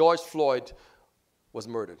when George Floyd was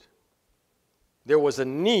murdered? There was a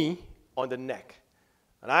knee on the neck.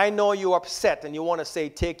 And I know you're upset and you want to say,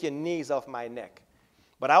 take your knees off my neck.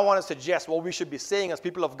 But I want to suggest what we should be saying as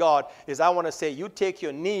people of God is I want to say, you take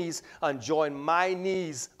your knees and join my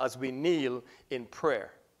knees as we kneel in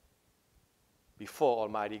prayer before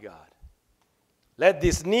Almighty God. Let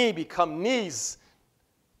this knee become knees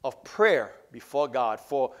of prayer before God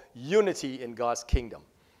for unity in God's kingdom.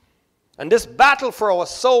 And this battle for our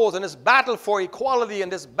souls and this battle for equality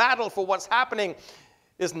and this battle for what's happening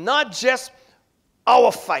is not just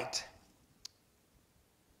our fight.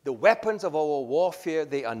 The weapons of our warfare,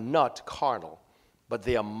 they are not carnal, but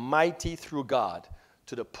they are mighty through God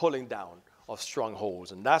to the pulling down of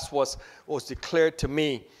strongholds. And that's what was declared to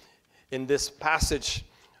me in this passage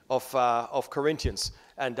of Corinthians.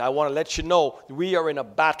 And I want to let you know, we are in a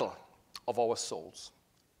battle of our souls.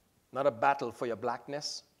 Not a battle for your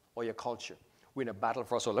blackness or your culture. We're in a battle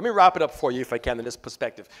for our soul. Let me wrap it up for you, if I can, in this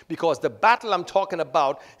perspective. Because the battle I'm talking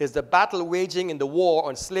about is the battle waging in the war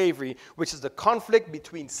on slavery, which is the conflict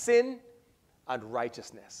between sin and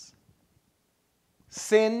righteousness.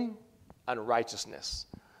 Sin and righteousness.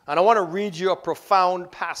 And I want to read you a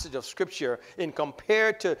profound passage of Scripture in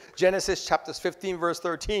compared to Genesis chapter 15, verse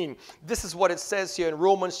 13. This is what it says here in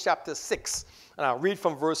Romans chapter 6. And I'll read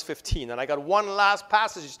from verse 15. And I got one last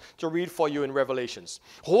passage to read for you in Revelations.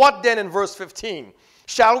 What then in verse 15?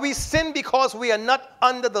 Shall we sin because we are not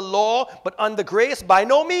under the law, but under grace? By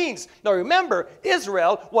no means. Now remember,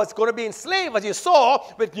 Israel was going to be enslaved, as you saw,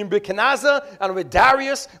 with Nebuchadnezzar and with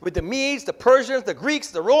Darius, with the Medes, the Persians, the Greeks,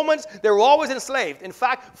 the Romans. They were always enslaved. In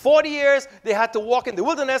fact, 40 years they had to walk in the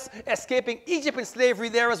wilderness, escaping Egypt in slavery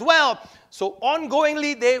there as well. So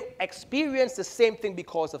ongoingly, they experienced the same thing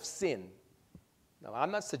because of sin. Now,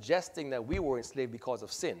 I'm not suggesting that we were enslaved because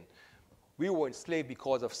of sin. We were enslaved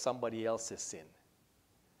because of somebody else's sin.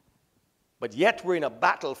 But yet we're in a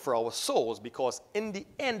battle for our souls, because in the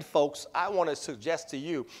end, folks, I want to suggest to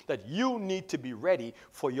you that you need to be ready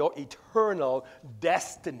for your eternal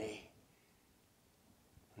destiny.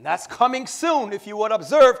 And that's coming soon if you would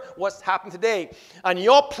observe what's happened today. And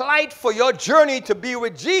your plight for your journey to be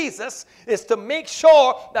with Jesus is to make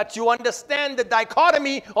sure that you understand the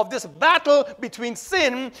dichotomy of this battle between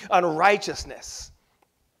sin and righteousness.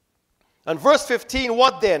 And verse 15,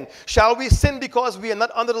 what then? Shall we sin because we are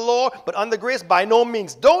not under the law, but under grace? By no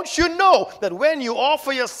means. Don't you know that when you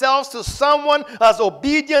offer yourselves to someone as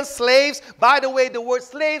obedient slaves, by the way, the word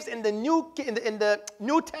slaves in the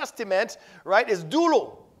New Testament, right, is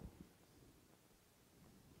doulo.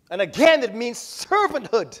 And again, it means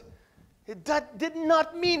servanthood. It did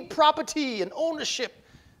not mean property and ownership,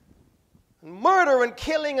 and murder and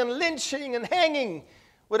killing and lynching and hanging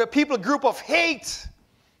with a people group of hate.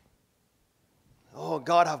 Oh,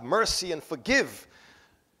 God, have mercy and forgive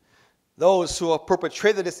those who have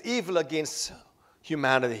perpetrated this evil against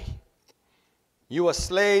humanity. You are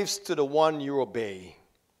slaves to the one you obey,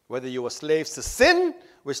 whether you are slaves to sin,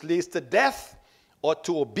 which leads to death, or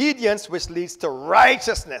to obedience, which leads to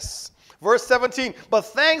righteousness. Verse 17, but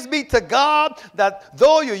thanks be to God that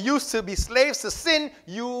though you used to be slaves to sin,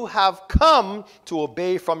 you have come to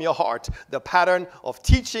obey from your heart the pattern of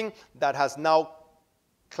teaching that has now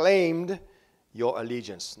claimed your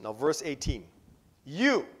allegiance. Now, verse 18.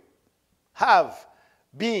 You have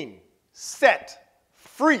been set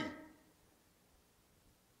free.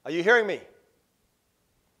 Are you hearing me?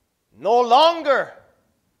 No longer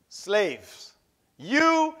slaves.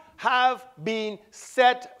 You have been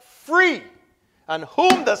set free. And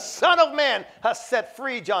whom the Son of Man has set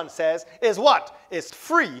free, John says, is what? Is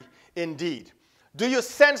free indeed. Do you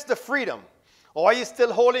sense the freedom? Or are you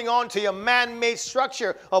still holding on to your man-made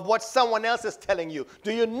structure of what someone else is telling you?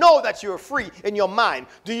 Do you know that you're free in your mind?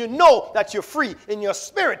 Do you know that you're free in your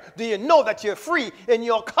spirit? Do you know that you're free in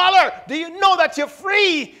your color? Do you know that you're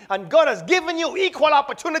free? And God has given you equal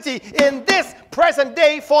opportunity in this present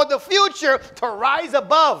day for the future to rise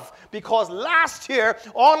above. Because last year,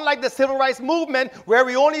 unlike the civil rights movement, where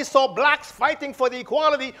we only saw blacks fighting for the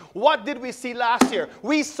equality, what did we see last year?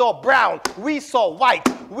 We saw brown, we saw white,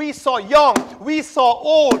 we saw young, we saw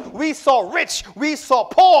old, we saw rich, we saw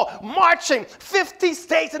poor, marching 50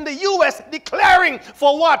 states in the U.S. declaring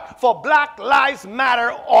for what? For Black Lives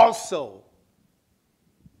Matter also.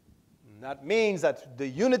 And that means that the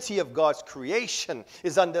unity of God's creation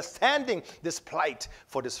is understanding this plight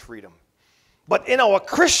for this freedom. But in our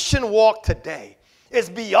Christian walk today, it's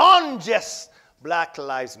beyond just Black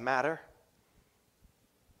Lives Matter.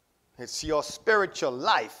 It's your spiritual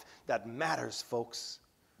life that matters, folks,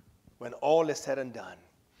 when all is said and done.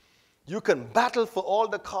 You can battle for all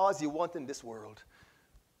the cause you want in this world,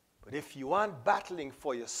 but if you aren't battling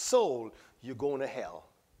for your soul, you're going to hell.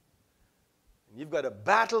 And you've got to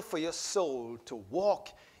battle for your soul to walk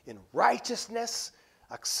in righteousness,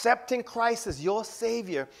 accepting Christ as your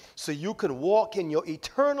Savior, so you can walk in your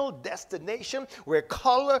eternal destination where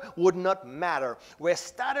color would not matter, where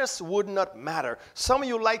status would not matter. Some of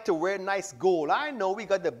you like to wear nice gold. I know we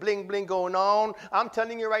got the bling bling going on. I'm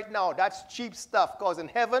telling you right now, that's cheap stuff, because in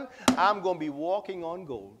heaven, I'm going to be walking on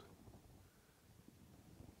gold.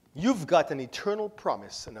 You've got an eternal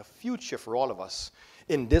promise and a future for all of us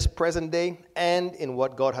in this present day and in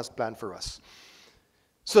what God has planned for us.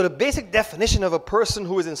 So the basic definition of a person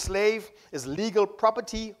who is enslaved is legal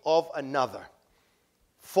property of another,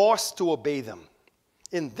 forced to obey them.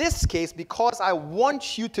 In this case, because I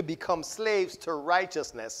want you to become slaves to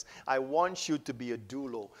righteousness, I want you to be a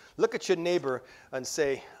doulo. Look at your neighbor and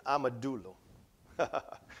say, I'm a doulo.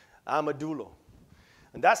 I'm a doulo.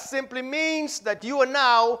 And that simply means that you are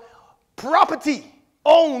now property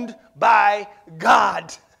owned by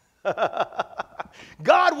God.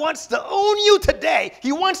 God wants to own you today.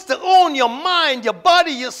 He wants to own your mind, your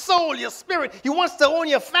body, your soul, your spirit. He wants to own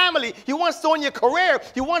your family. He wants to own your career.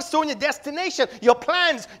 He wants to own your destination, your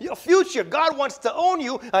plans, your future. God wants to own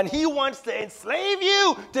you, and he wants to enslave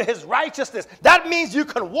you to his righteousness. That means you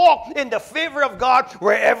can walk in the favor of God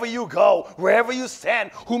wherever you go, wherever you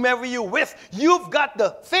stand, whomever you're with. You've got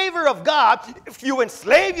the favor of God if you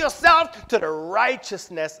enslave yourself to the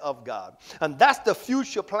righteousness of God. And that's the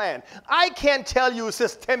future plan. I can't tell you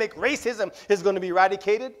systemic racism is going to be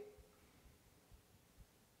eradicated.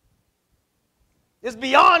 It's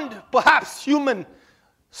beyond perhaps human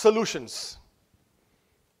solutions.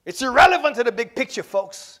 It's irrelevant to the big picture,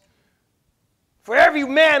 folks. For every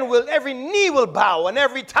knee will bow and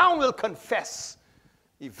every tongue will confess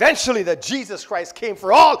eventually that Jesus Christ came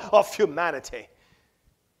for all of humanity.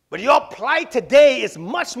 But your plight today is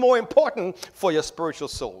much more important for your spiritual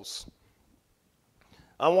souls.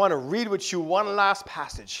 I want to read with you one last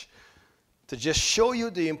passage to just show you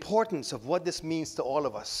the importance of what this means to all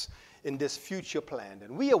of us in this future plan.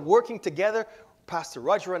 And we are working together, Pastor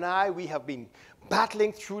Roger and I. We have been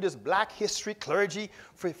battling through this Black history clergy.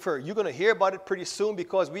 You're going to hear about it pretty soon,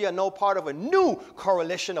 because we are now part of a new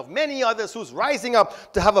coalition of many others who's rising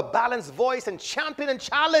up to have a balanced voice and champion and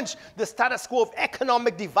challenge the status quo of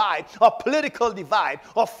economic divide, of political divide,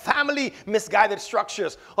 of family misguided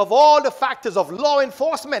structures, of all the factors of law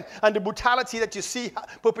enforcement and the brutality that you see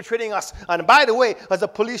perpetrating us. And by the way, as a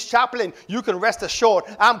police chaplain, you can rest assured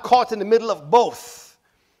I'm caught in the middle of both,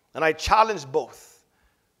 and I challenge both.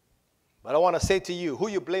 But I want to say to you, who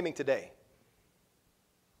are you blaming today?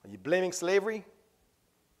 Are you blaming slavery?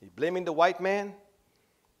 Are you blaming the white man?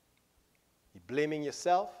 Are you blaming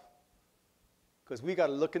yourself? Because we got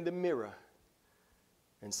to look in the mirror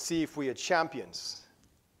and see if we are champions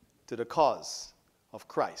to the cause of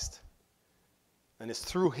Christ. And it's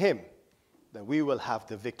through him that we will have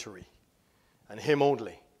the victory, and him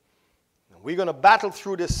only. And we're going to battle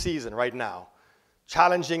through this season right now,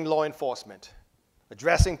 challenging law enforcement,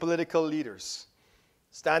 addressing political leaders,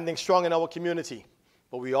 standing strong in our community,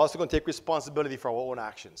 but we're also going to take responsibility for our own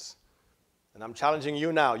actions. And I'm challenging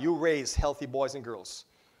you now. You raise healthy boys and girls.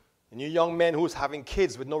 And you young men who's having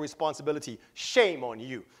kids with no responsibility, shame on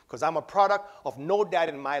you, because I'm a product of no dad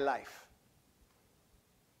in my life.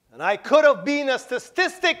 And I could have been a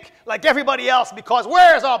statistic like everybody else, because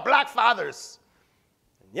where's our black fathers?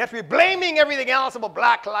 And yet we're blaming everything else about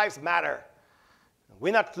Black Lives Matter.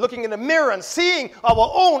 We're not looking in the mirror and seeing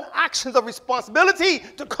our own actions of responsibility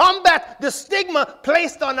to combat the stigma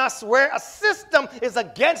placed on us where a system is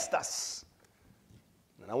against us.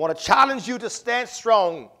 And I want to challenge you to stand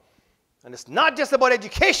strong. And it's not just about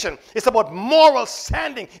education. It's about moral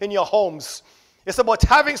standing in your homes. It's about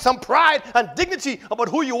having some pride and dignity about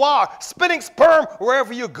who you are, spitting sperm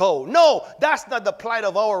wherever you go. No, that's not the plight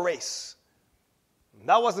of our race.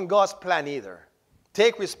 That wasn't God's plan either.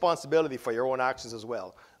 Take responsibility for your own actions as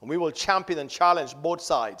well. And we will champion and challenge both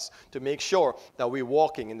sides to make sure that we're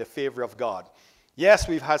walking in the favor of God. Yes,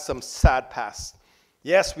 we've had some sad past.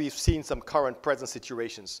 Yes, we've seen some current present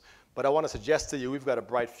situations. But I want to suggest to you, we've got a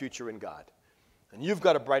bright future in God. And you've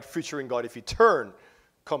got a bright future in God if you turn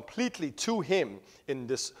completely to him in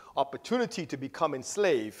this opportunity to become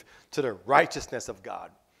enslaved to the righteousness of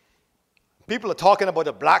God. People are talking about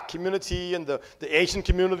the black community and the Asian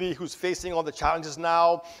community who's facing all the challenges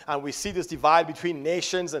now. And we see this divide between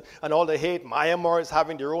nations and all the hate. Myanmar is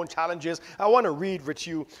having their own challenges. I want to read with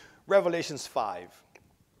you Revelations 5.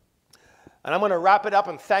 And I'm going to wrap it up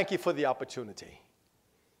and thank you for the opportunity.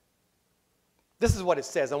 This is what it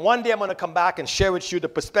says. And one day I'm going to come back and share with you the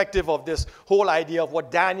perspective of this whole idea of what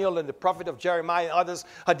Daniel and the prophet of Jeremiah and others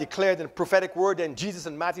had declared in the prophetic word. And Jesus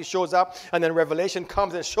and Matthew shows up. And then Revelation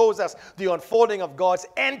comes and shows us the unfolding of God's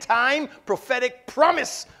end time prophetic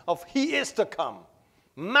promise of he is to come.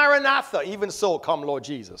 Maranatha, even so, come Lord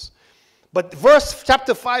Jesus. But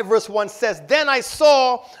chapter 5, verse 1 says, then I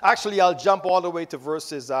saw, actually I'll jump all the way to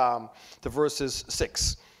verses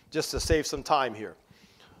 6, just to save some time here.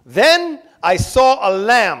 Then I saw a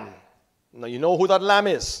lamb. Now you know who that lamb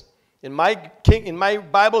is. In my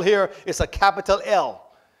Bible here, it's a capital L.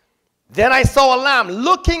 Then I saw a lamb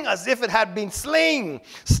looking as if it had been slain,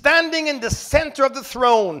 standing in the center of the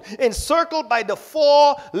throne, encircled by the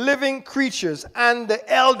 4 living creatures and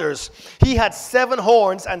the elders. He had 7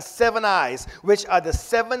 horns and 7 eyes, which are the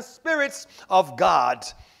 7 spirits of God,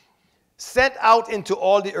 sent out into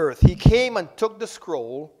all the earth. He came and took the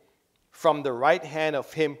scroll from the right hand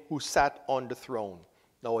of him who sat on the throne.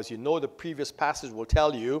 Now, as you know, the previous passage will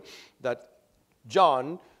tell you that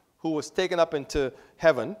John, who was taken up into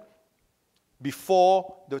heaven,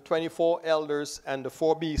 before the 24 elders and the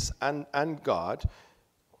 4 beasts and God,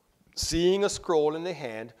 seeing a scroll in the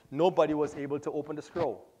hand, nobody was able to open the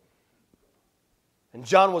scroll. And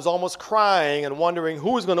John was almost crying and wondering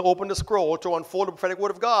who is going to open the scroll to unfold the prophetic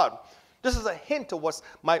word of God. This is a hint of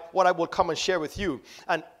what I will come and share with you.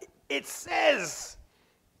 And it says,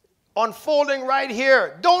 unfolding right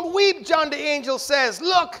here, don't weep, John the angel says.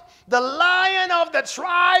 Look, the Lion of the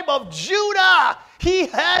tribe of Judah, he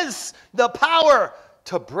has the power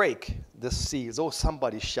to break the seals. Oh,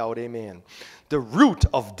 somebody shout amen. The root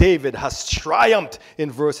of David has triumphed in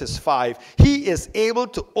verses 5. He is able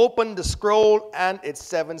to open the scroll and its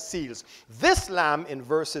 7 seals. This Lamb in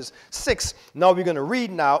verses 6. Now we're going to read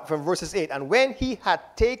now from verses 8. And when he had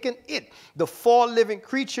taken it, the 4 living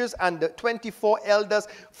creatures and the 24 elders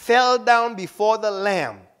fell down before the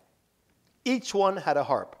Lamb. Each one had a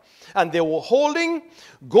harp. And they were holding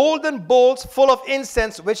golden bowls full of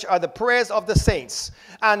incense, which are the prayers of the saints.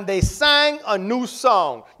 And they sang a new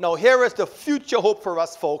song. Now, here is the future hope for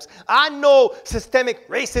us, folks. I know systemic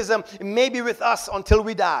racism may be with us until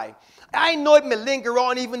we die. I know it may linger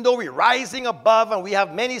on even though we're rising above and we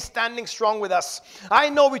have many standing strong with us. I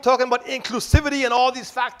know we're talking about inclusivity and all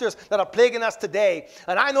these factors that are plaguing us today.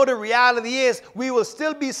 And I know the reality is we will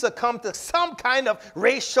still be succumbed to some kind of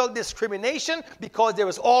racial discrimination because there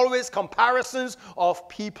is always comparisons of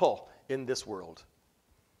people in this world.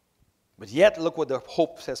 But yet, look what the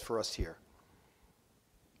hope says for us here.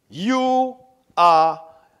 You are,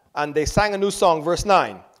 and they sang a new song, verse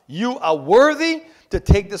 9. You are worthy to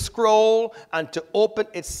take the scroll and to open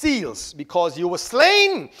its seals, because you were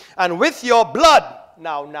slain, and with your blood.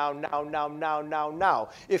 Now.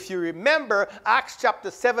 If you remember Acts chapter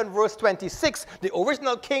 7, verse 26, the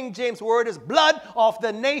original King James word is blood of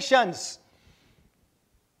the nations.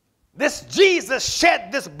 This Jesus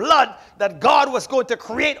shed this blood that God was going to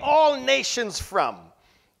create all nations from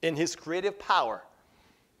in his creative power.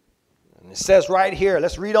 And it says right here,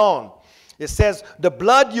 let's read on. It says, the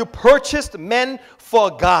blood you purchased men for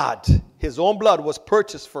God. His own blood was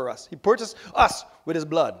purchased for us. He purchased us with his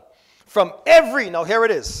blood. From every, now here it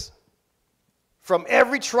is, from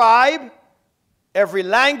every tribe, every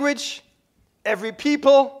language, every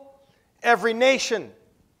people, every nation.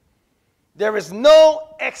 There is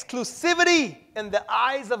no exclusivity in the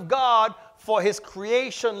eyes of God for his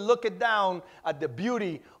creation, looking down at the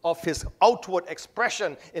beauty of his outward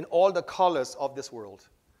expression in all the colors of this world.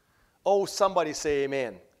 Oh, somebody say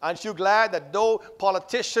amen. Aren't you glad that though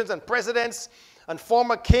politicians and presidents and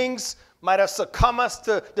former kings might have succumbed us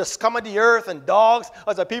to the scum of the earth and dogs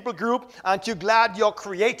as a people group, aren't you glad your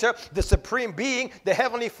creator, the supreme being, the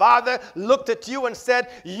heavenly Father, looked at you and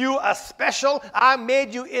said, you are special. I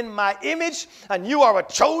made you in my image, and you are a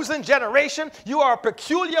chosen generation. You are a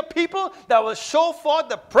peculiar people that will show forth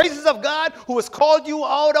the praises of God, who has called you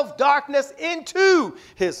out of darkness into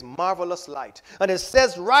his marvelous light. And it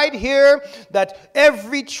says right here that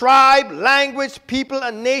every tribe, language, people,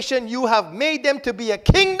 and nation, you have made them to be a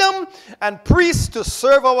kingdom and priests to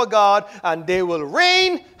serve our God, and they will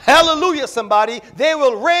reign. Hallelujah, somebody. They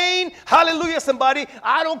will reign. Hallelujah, somebody.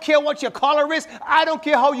 I don't care what your color is. I don't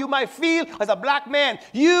care how you might feel as a black man.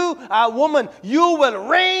 You, a woman, you will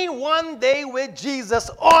reign one day with Jesus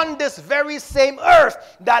on this very same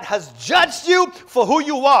earth that has judged you for who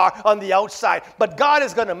you are on the outside. But God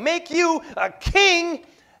is going to make you a king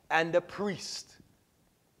and a priest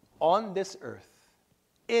on this earth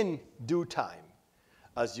in due time,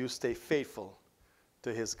 as you stay faithful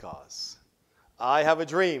to his cause. I have a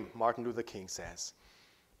dream, Martin Luther King says,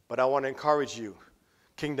 but I want to encourage you,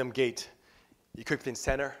 Kingdom Gate, Equipping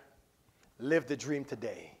Center, live the dream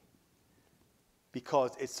today,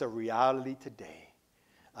 because it's a reality today,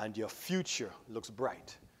 and your future looks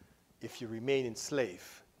bright if you remain enslaved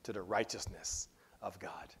to the righteousness of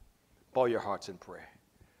God. Bow your hearts in prayer.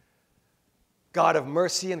 God of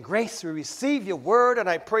mercy and grace, we receive your word, and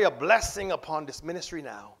I pray a blessing upon this ministry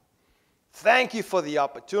now. Thank you for the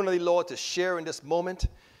opportunity, Lord, to share in this moment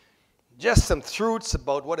just some truths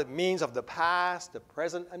about what it means of the past, the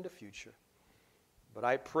present, and the future. But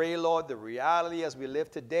I pray, Lord, the reality as we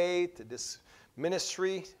live today to this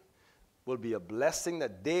ministry will be a blessing,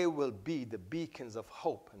 that they will be the beacons of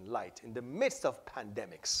hope and light in the midst of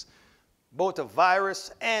pandemics, both of virus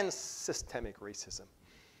and systemic racism.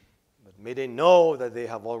 But may they know that they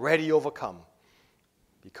have already overcome,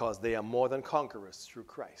 because they are more than conquerors through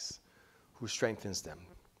Christ, who strengthens them.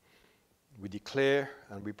 We declare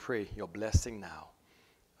and we pray your blessing now.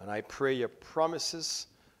 And I pray your promises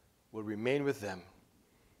will remain with them.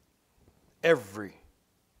 Every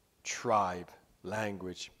tribe,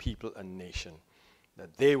 language, people, and nation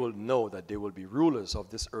that they will know that they will be rulers of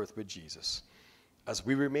this earth with Jesus as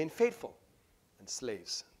we remain faithful and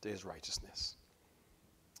slaves to his righteousness.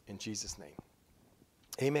 In Jesus' name,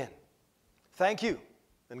 amen. Thank you,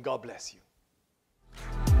 and God bless you.